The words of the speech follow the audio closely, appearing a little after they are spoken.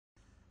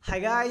Hi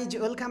guys,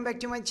 welcome back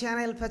to my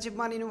channel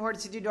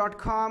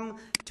fachibmanuniversity.com.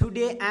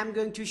 Today I'm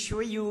going to show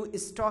you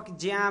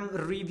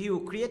StockJam review.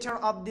 Creator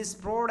of this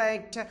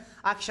product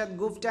Akshat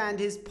Gupta and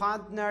his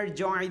partner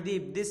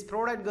Joydeep. This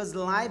product goes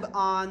live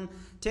on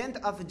 10th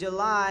of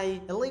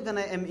July 11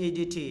 am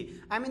EDT.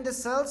 I'm in the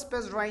sales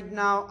page right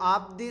now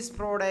of this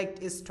product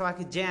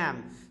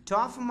StockJam.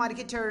 Top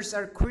marketers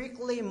are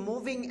quickly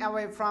moving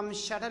away from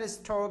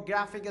Shutterstock,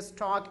 graphic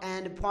stock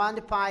and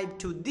point pipe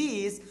to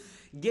these.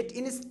 Get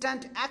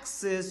instant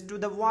access to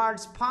the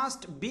world's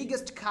first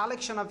biggest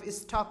collection of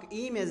stock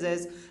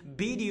images,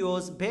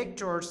 videos,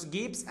 vectors,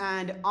 GIFs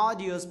and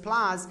audios,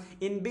 plus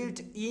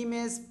inbuilt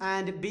image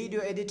and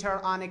video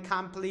editor on a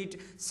complete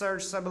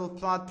searchable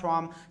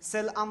platform.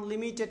 Sell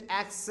unlimited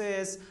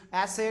access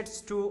assets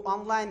to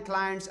online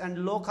clients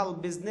and local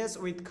business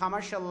with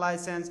commercial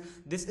license.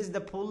 This is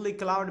the fully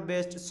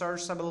cloud-based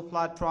searchable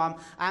platform.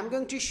 I'm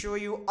going to show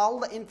you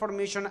all the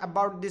information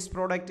about this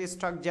product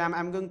StockJam.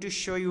 I'm going to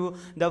show you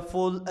the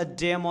full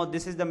demo.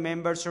 This is the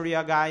members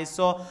area, guys,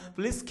 so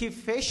please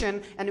keep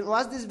patient and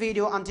watch this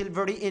video until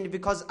very end,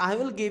 because I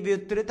will give you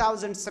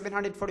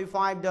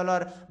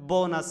 $3,745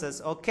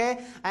 bonuses.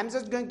 Okay, I'm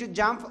just going to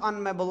jump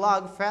on my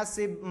blog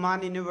Passive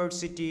Money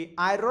University.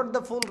 I wrote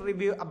the full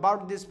review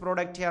about this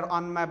product here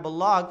on my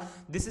blog.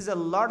 This is a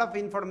lot of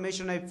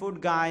information I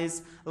put,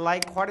 guys,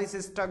 like what is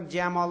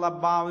StockJam all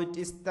about.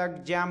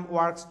 StockJam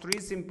works 3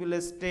 simple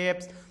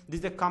steps. This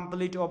is the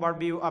complete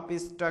overview of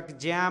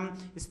StockJam,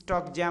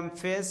 StockJam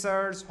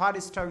features, what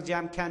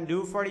StockJam can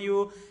do for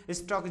you,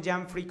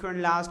 StockJam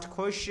frequently asked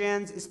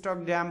questions,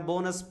 StockJam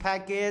bonus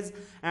package,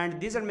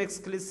 and these are my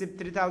exclusive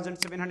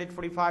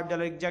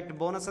 $3,745 exact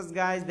bonuses,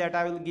 guys, that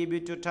I will give you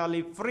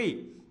totally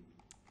free.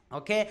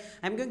 Okay,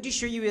 I'm going to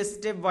show you a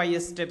step by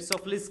step, so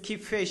please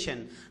keep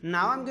patient.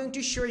 Now I'm going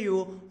to show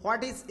you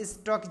what is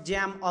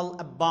StockJam all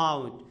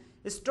about.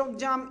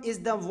 StockJam is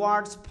the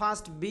world's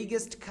first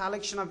biggest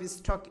collection of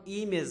stock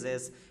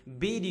images,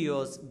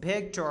 videos,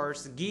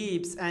 vectors,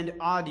 GIFs and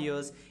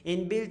audios,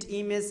 inbuilt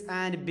image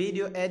and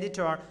video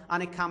editor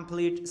on a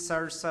complete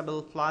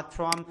searchable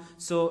platform,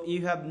 so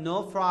you have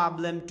no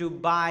problem to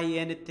buy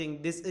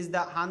anything. This is the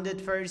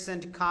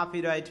 100%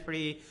 copyright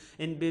free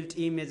inbuilt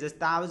images,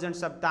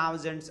 thousands of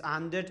thousands,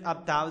 hundreds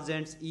of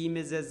thousands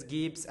images,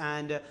 GIFs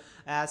and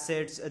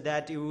assets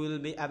that you will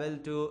be able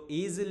to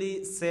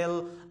easily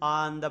sell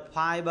on the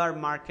Fiverr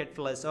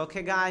marketplace.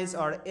 Okay guys,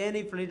 or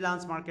any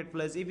freelance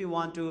marketplace if you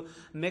want to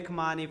make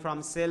money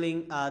from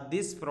selling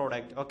this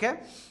product, okay,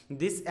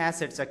 these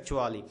assets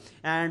actually.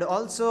 And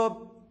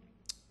also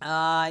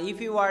if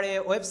you are a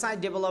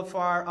website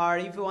developer, or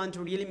if you want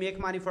to really make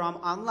money from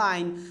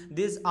online,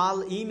 these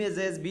all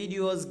images,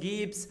 videos,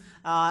 GIFs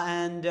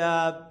and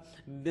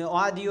the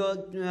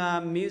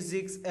audio,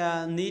 music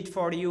need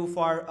for you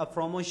for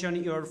promotion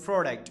your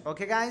product.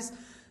 Okay guys,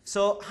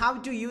 so how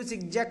to use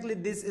exactly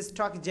this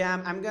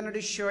StockJam, I'm going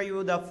to show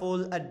you the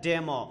full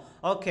demo.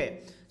 Okay,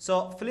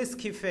 so please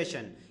keep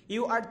patient.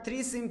 You are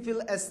 3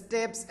 simple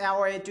steps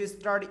away to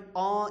start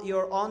on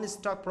your own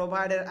stock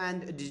provider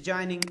and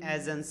designing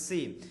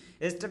agency.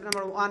 Step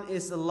number 1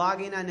 is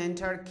log in and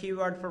enter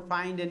keyword for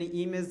find any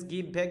image,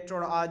 GIF,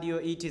 vector, audio,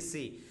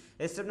 etc.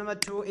 Step number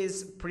 2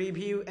 is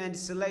preview and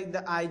select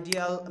the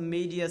ideal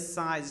media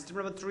size. Step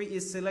number 3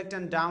 is select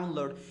and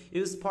download.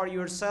 Use for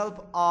yourself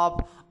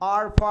or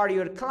for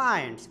your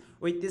clients.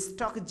 With this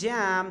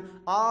StockJam,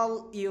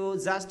 all you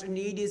just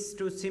need is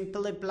to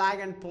simply plug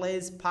and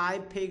place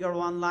 5-figure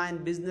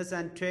online business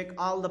and take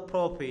all the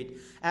profit.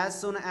 As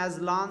soon as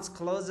launch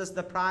closes,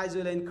 the price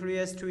will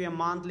increase to a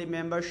monthly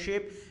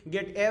membership.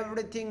 Get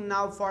everything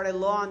now for a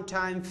long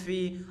time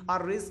fee,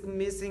 or risk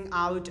missing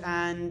out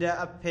and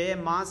pay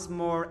much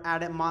more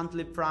at a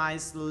monthly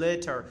price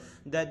later.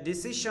 The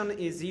decision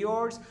is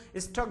yours.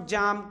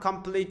 StockJam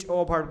complete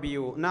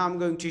overview. Now I'm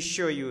going to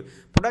show you.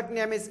 Product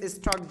name is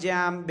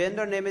StockJam,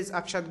 vendor name is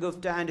Akshat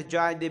Gupta and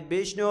Joydeep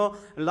Vishnu.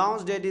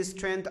 Launch date is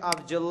 10th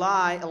of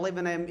July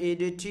 11 am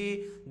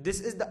EDT.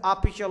 This is the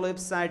official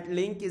website.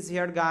 Link is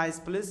here, guys.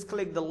 Please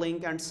click the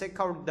link and check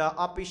out the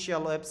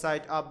official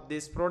website of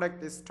this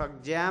product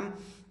StockJam.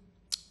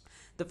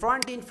 The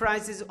front end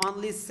price is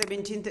only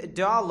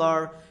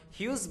 $17.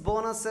 Huge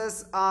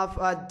bonuses of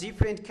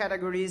different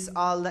categories.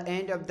 All the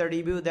end of the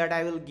review that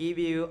I will give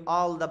you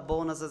all the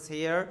bonuses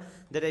here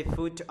that I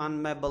put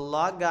on my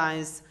blog,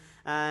 guys.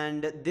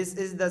 And this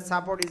is the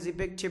support is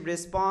effective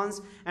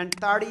response and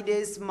 30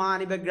 days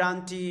money back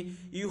guarantee.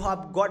 You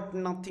have got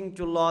nothing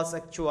to lose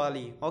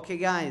actually. Okay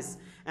guys,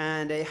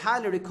 and I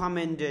highly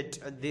recommended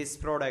this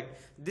product.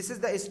 This is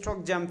the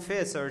StockJam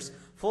features.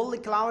 Fully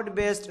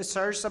cloud-based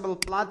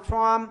searchable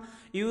platform.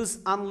 Use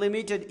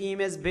unlimited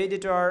image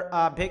editor,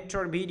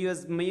 vector,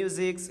 videos,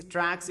 music,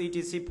 tracks,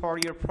 etc. for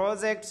your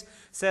projects.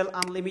 Sell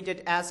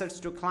unlimited assets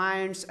to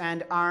clients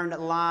and earn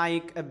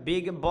like a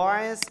big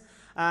boys.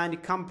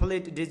 And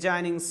complete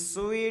designing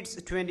suites,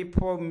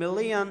 24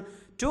 million,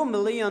 2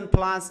 million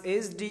plus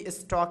HD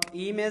stock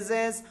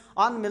images,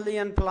 1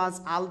 million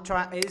plus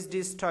ultra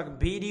HD stock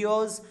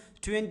videos,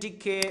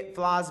 20k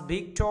plus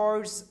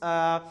vectors,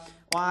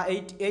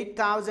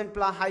 8,000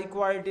 plus high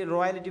quality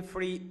royalty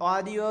free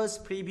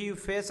audios, preview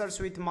features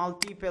with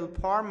multiple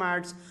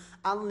formats,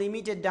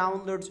 unlimited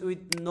downloads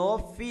with no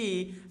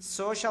fee,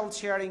 social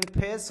sharing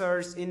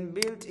features,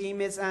 inbuilt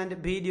image and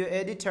video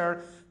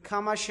editor,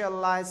 commercial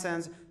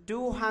license,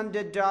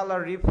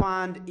 $200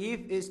 refund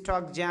if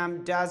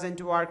StockJam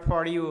doesn't work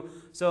for you.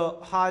 So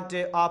hot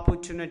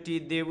opportunity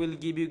they will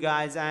give you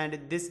guys, and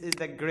this is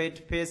the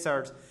great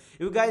features.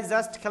 You guys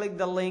just click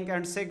the link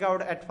and check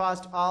out at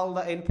first all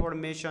the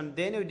information,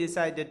 then you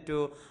decided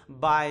to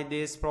buy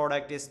this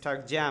product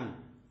StockJam.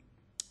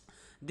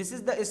 This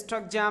is the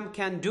StockJam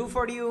can do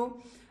for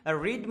you.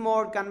 Read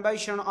more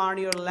conversion on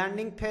your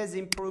landing page,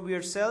 improve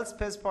your sales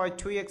page for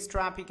 2x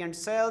traffic and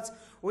sales.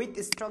 With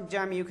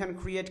StockJam you can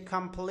create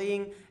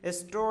compelling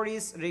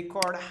stories,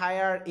 record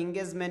higher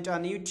engagement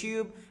on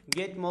YouTube,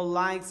 get more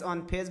likes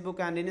on Facebook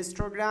and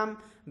Instagram,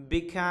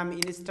 become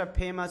Insta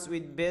famous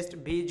with best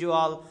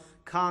visual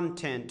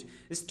content.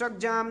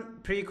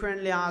 StockJam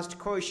frequently asked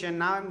question.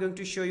 Now I'm going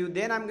to show you,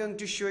 then I'm going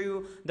to show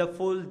you the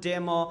full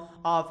demo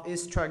of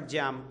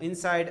StockJam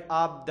inside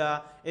of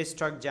the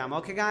StockJam.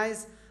 Okay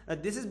guys,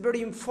 this is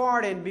very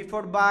important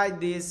before buy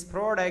this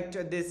product.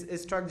 This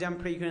StockJam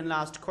frequently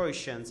asked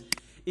questions.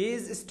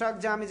 Is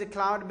StockJam is a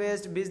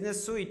cloud-based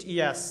business suite?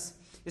 Yes,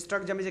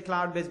 StockJam is a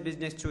cloud-based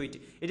business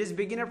suite. It is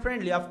beginner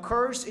friendly. Of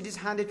course, it is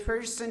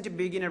 100%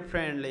 beginner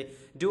friendly.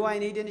 Do I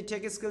need any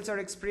tech skills or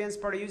experience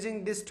for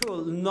using this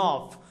tool?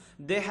 No.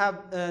 They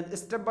have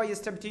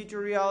step-by-step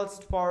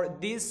tutorials for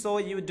this, so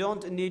you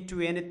don't need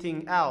to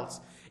anything else.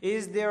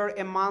 Is there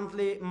a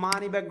monthly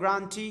money back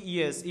guarantee?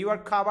 Yes, you are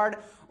covered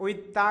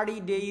with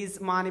 30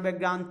 days money back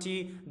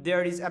guarantee.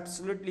 There is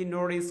absolutely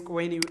no risk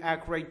when you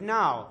act right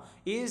now.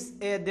 Is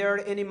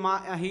there any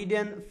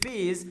hidden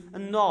fees?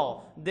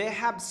 No, they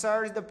have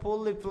charged the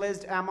fully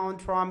pledged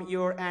amount from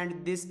your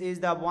end. This is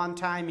the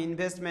one-time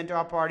investment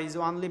offer, is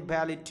only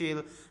valid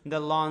till the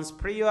launch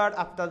period.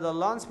 After the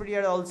launch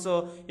period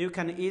also you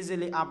can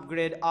easily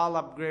upgrade. All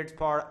upgrades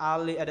for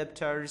early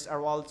adopters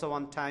are also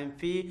one-time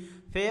fee.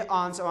 Pay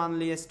on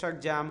only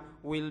StockJam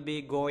will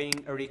be going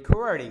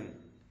recurring.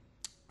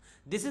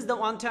 This is the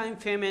one-time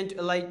payment.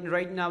 Like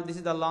right now this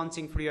is the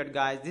launching period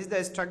guys. This is the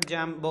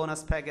StockJam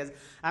bonus package.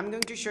 I'm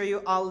going to show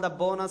you all the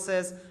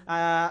bonuses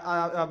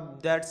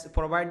that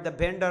provide the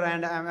vendor,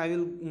 and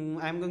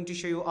I'm going to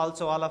show you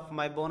also all of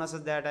my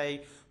bonuses that I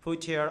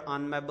put here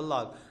on my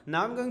blog.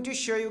 Now I'm going to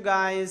show you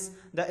guys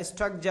the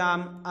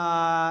StockJam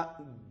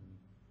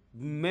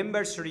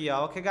members area.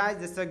 Okay guys,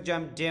 the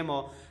StockJam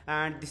demo,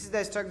 and this is the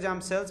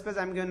StockJam sales page.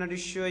 I'm going to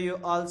show you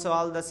also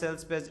all the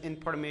sales page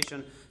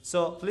information,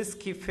 so please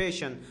keep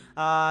patient.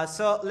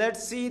 So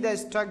let's see the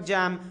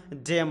StockJam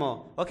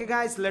demo. Okay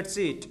guys, let's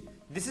see it.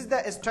 This is the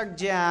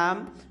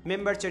StockJam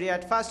members area.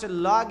 At first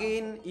log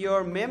in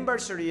your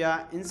members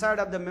area. Inside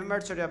of the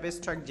members area of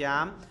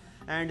StockJam,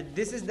 and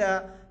this is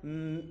the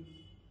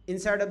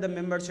inside of the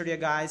members area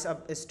guys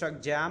of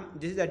StockJam.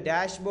 This is the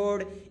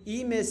dashboard,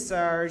 image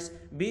search,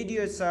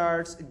 video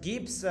search,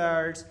 GIFS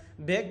search,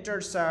 vector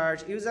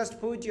search. You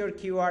just put your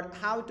keyword,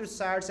 how to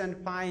search and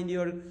find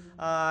your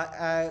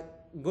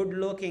good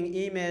looking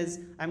image.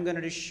 I'm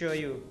going to show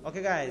you.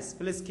 Okay guys,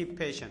 please keep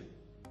patient.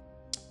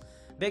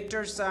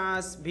 Vector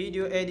search,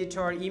 video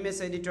editor,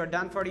 image editor,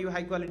 done for you,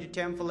 high quality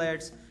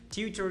templates,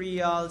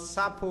 tutorials,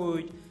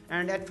 support.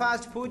 And at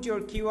first put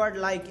your keyword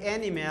like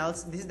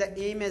animals. This is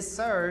the image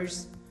search.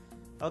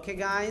 Okay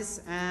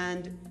guys,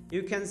 and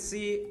you can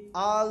see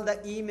all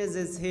the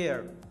images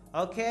here.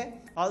 Okay,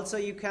 also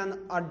you can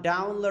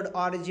download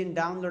origin,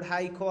 download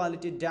high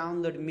quality,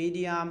 download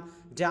medium,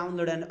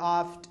 download and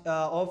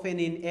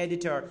open in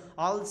editor.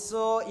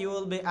 Also you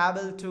will be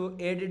able to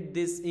edit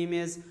this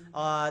image.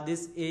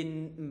 This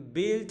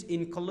inbuilt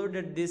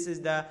included. This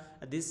is the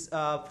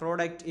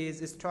product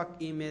is stock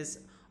image,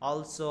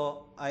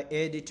 also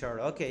editor.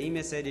 Okay,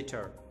 image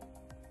editor.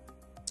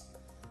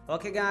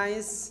 Okay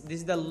guys, this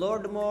is the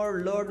load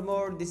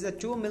more. This is a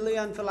 2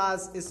 million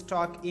plus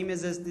stock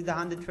images. This is the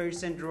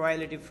 100%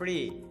 royalty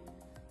free.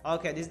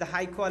 Okay, this is the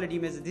high quality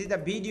images. This is the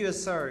video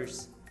search.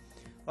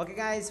 Okay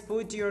guys,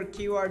 put your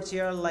keywords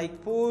here,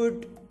 like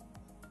food.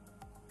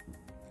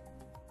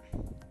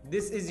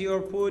 This is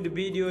your food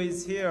video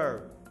is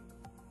here.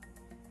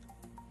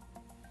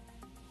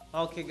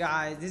 Okay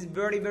guys, this is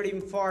very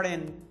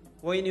important.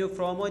 When you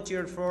promote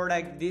your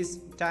product, this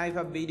type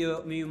of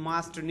video you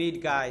must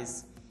need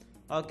guys.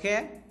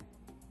 Okay,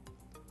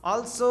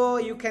 also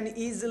you can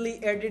easily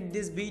edit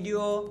this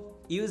video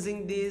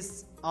using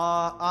this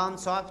on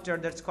software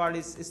that's called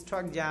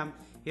StockJam.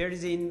 Here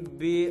is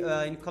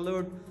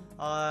include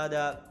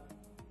the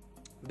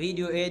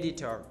video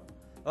editor.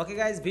 Okay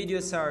guys, video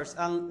search,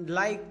 and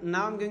like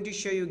now I'm going to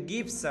show you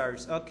GIFS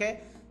search. Okay,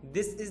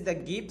 this is the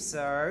GIFS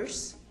search.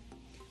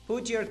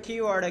 Put your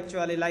keyword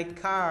actually like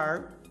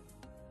car,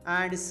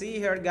 and see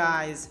here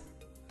guys,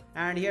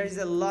 and here is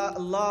a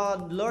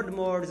load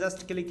more.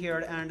 Just click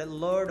here and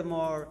load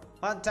more.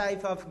 What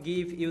type of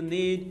GIF you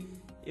need,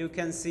 you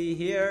can see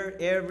here,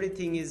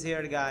 everything is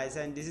here guys,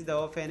 and this is the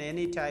open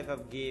any type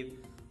of GIF.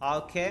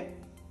 Okay,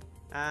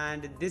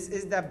 and this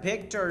is the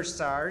vector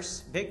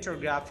search, vector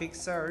graphic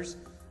search.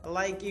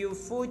 Like you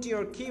put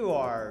your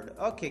keyword,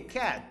 okay,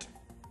 cat.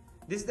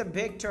 This is the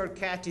vector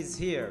cat is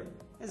here.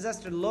 It's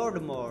just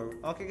load more,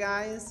 okay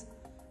guys,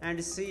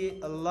 and see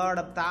a lot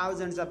of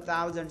thousands of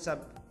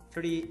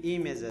free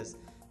images.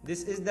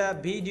 This is the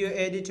video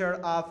editor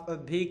of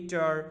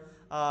Victor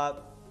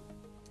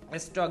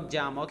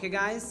StockJam, okay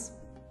guys.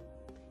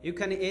 You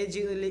can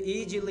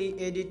easily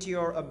edit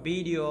your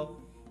video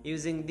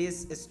using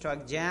this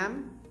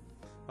StockJam.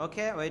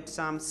 Okay, wait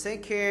some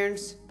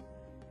seconds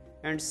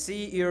and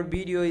see your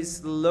video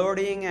is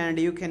loading and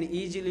you can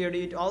easily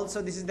edit.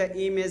 Also, this is the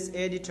image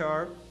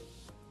editor.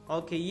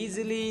 Okay,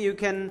 easily you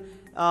can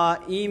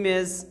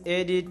image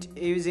edit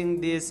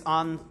using this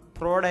on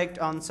product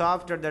on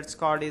software that's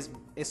called is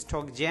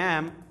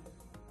StockJam.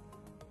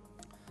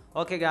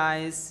 Okay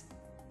guys,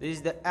 this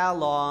is the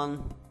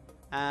Alon,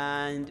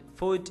 and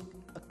put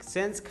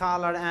sense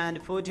color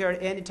and put here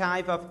any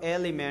type of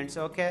elements.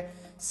 Okay,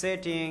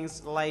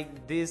 settings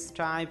like this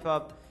type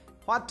of,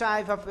 what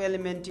type of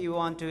element you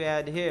want to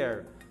add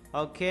here.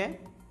 Okay,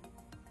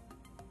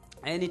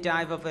 any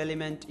type of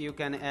element you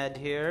can add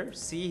here.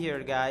 See here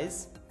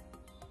guys.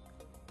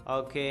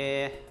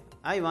 Okay,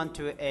 I want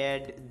to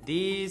add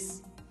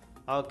this.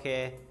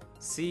 Okay,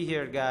 see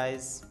here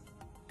guys,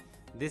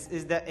 this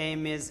is the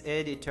image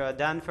editor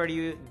done for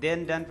you.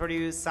 Then done for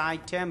you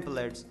site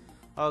templates.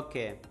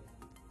 Okay,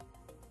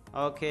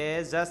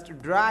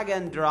 just drag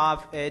and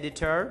drop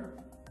editor.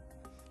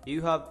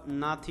 You have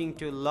nothing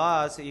to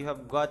lose, you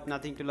have got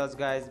nothing to lose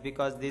guys,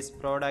 because this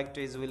product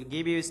is will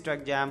give you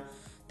StockJam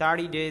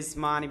 30 days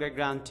money back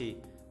guarantee.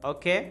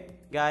 Okay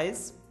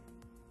guys.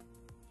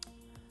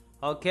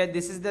 Okay,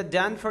 this is the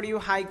done for you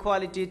high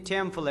quality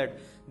template.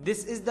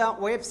 This is the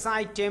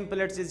website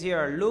templates is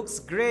here, looks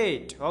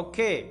great.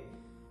 Okay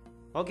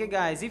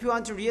guys, if you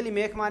want to really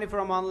make money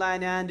from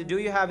online and do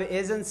you have an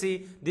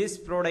agency, this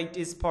product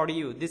is for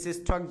you. This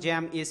is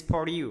StockJam is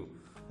for you.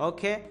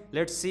 Okay,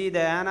 let's see the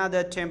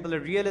another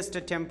template, real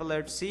estate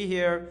template. See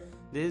here,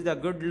 this is the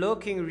good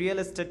looking real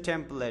estate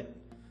template,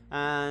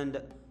 and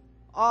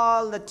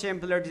all the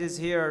template is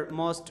here,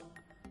 most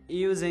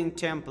using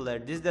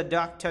template. This is the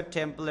doctor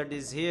template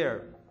is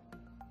here.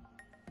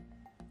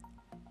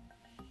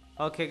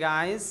 Okay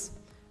guys,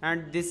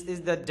 and this is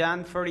the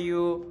done for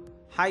you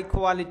high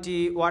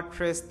quality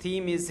WordPress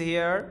theme is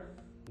here.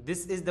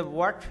 This is the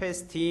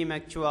WordPress theme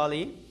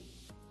actually.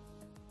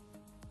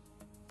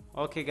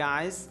 Okay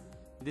guys,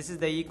 this is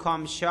the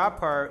e-com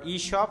shopper,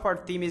 e-shopper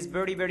theme is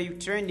very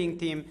trending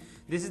theme.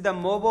 This is the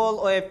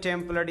mobile web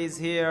template is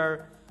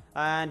here,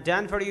 and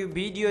done for you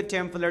video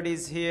template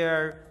is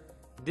here.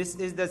 This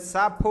is the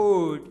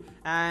support,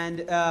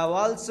 and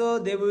also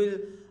they will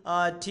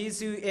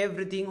teach you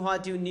everything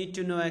what you need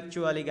to know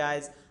actually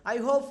guys. I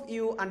hope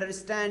you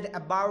understand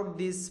about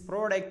this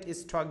product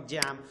is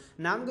StockJam.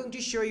 Now I'm going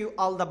to show you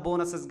all the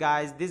bonuses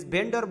guys. This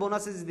vendor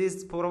bonuses,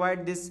 this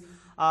provide this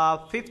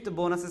fifth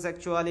bonuses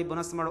actually.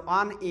 Bonus number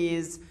 1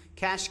 is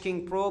Cash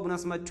King Pro.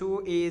 Bonus number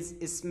 2 is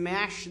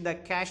Smash the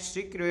Cash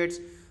Secrets.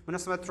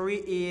 Bonus number 3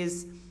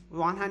 is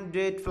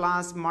 100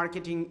 plus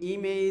marketing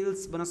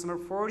emails. Bonus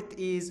number 4th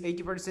is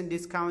 80%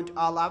 discount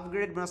all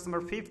upgrade. Bonus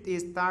number 5th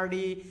is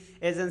 30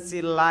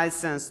 agency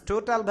license.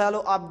 Total value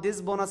of these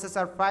bonuses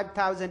are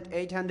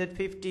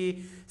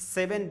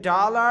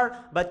 $5,857,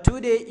 but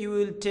today you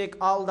will take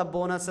all the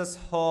bonuses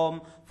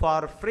home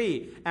for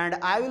free, and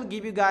I will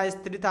give you guys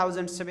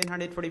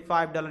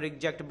 $3,745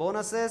 exact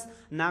bonuses.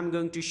 Now I'm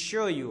going to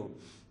show you.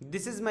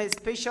 This is my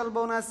special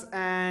bonus,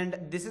 and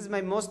this is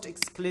my most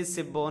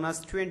exclusive bonus,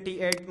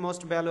 28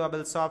 most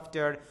valuable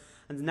software.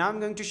 And now I'm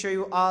going to show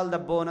you all the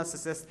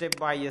bonuses step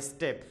by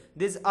step.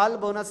 These all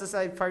bonuses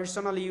I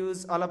personally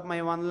use all of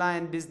my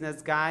online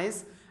business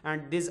guys,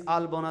 and this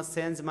all bonus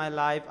change my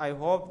life. I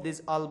hope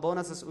these all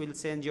bonuses will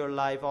change your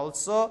life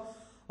also.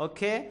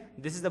 Okay,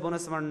 this is the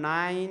bonus number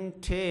 9,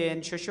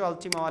 10 social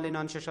team all in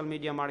on social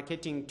media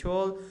marketing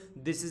tool.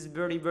 This is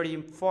very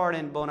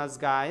important bonus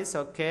guys.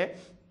 Okay,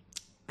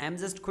 I'm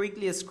just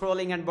quickly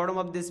scrolling at bottom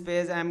of this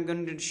page. I'm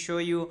going to show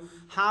you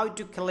how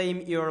to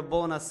claim your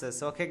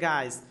bonuses. Okay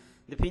guys,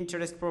 the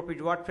Pinterest profit,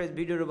 WordPress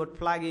video robot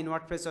plugin,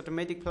 WordPress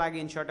automatic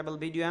plugin, Searchable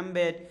video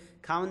embed,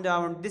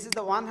 countdown. This is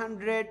the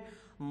 100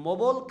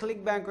 mobile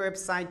clickbank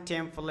website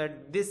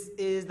template. This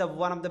is the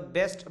one of the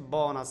best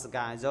bonus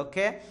guys,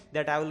 okay,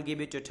 that I will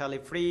give you totally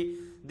free.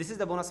 This is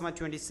the bonus number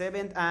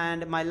 27th,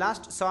 and my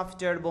last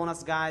software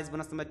bonus guys,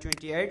 bonus number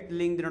 28,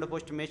 link the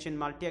post machine,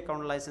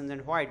 multi-account license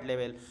and white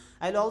label.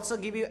 I'll also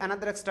give you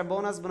another extra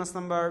bonus, bonus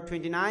number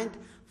 29th,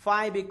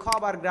 5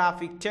 cover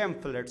graphic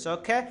templates.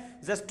 Okay,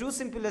 just 2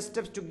 simple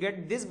steps to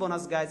get this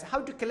bonus guys.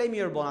 How to claim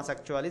your bonus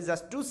actually,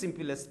 just 2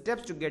 simple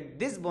steps to get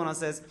these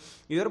bonuses.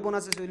 Your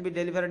bonuses will be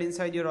delivered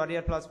inside your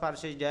Warrior Plus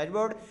purchase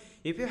dashboard.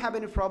 If you have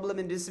any problem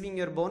in receiving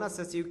your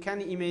bonuses, you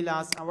can email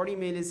us. Our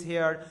email is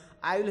here.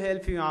 I will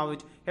help you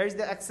out. Here's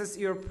the access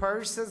your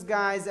purchase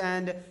guys,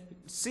 and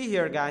see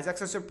here guys,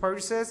 access your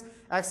purchases,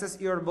 access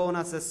your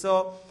bonuses.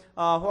 So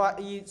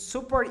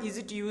super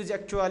easy to use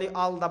actually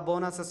all the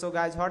bonuses. So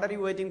guys, what are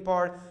you waiting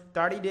for?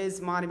 30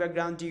 days money back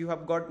guarantee. You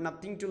have got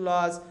nothing to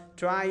lose.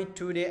 Try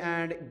today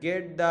and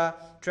get the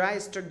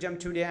StockJam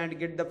today and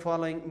get the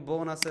following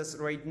bonuses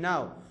right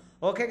now.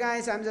 Okay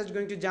guys, I'm just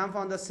going to jump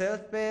on the sales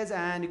page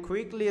and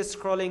quickly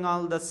scrolling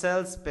all the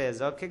sales page.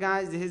 Okay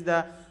guys, this is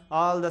the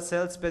all the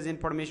sales page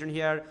information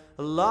here.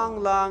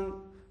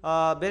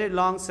 Very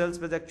long sales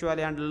page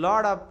actually, and a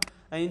lot of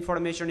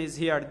information is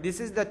here. This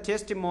is the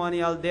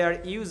testimonial,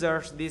 their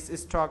users, this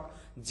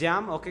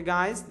StockJam. Okay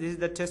guys, this is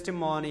the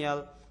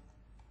testimonial,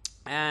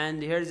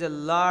 and here's a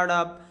lot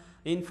of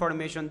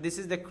information. This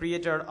is the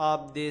creator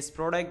of this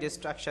product, is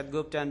Akshat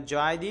Gupta and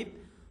Joydeep.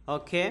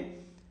 Okay,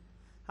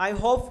 I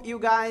hope you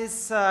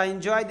guys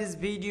enjoy this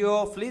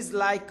video. Please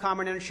like,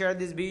 comment and share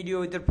this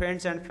video with your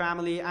friends and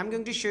family. I'm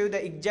going to show you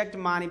the exact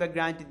money back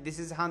guarantee. This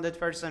is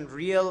 100%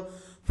 real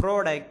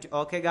product.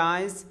 Okay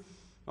guys,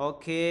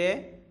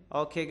 okay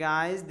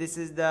guys, this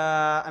is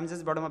the, I'm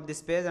just bottom of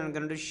this page and I'm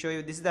going to show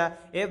you this is the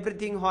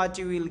everything what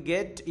you will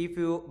get if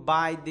you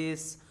buy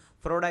this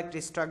product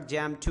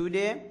StockJam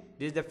today.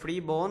 This is the free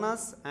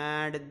bonus,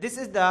 and this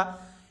is the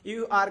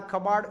you are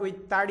covered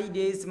with 30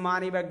 days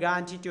money back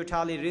guarantee,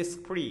 totally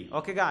risk free.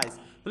 Okay guys,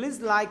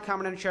 please like,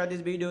 comment and share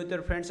this video with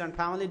your friends and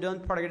family.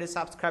 Don't forget to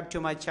subscribe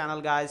to my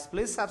channel guys.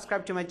 Please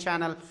subscribe to my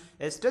channel.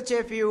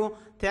 StockJam.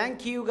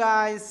 Thank you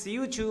guys, see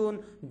you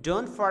soon.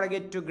 Don't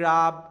forget to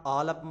grab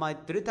all of my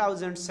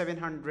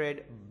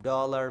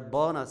 $3,700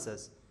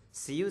 bonuses.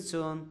 See you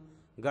soon.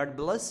 God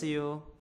bless you.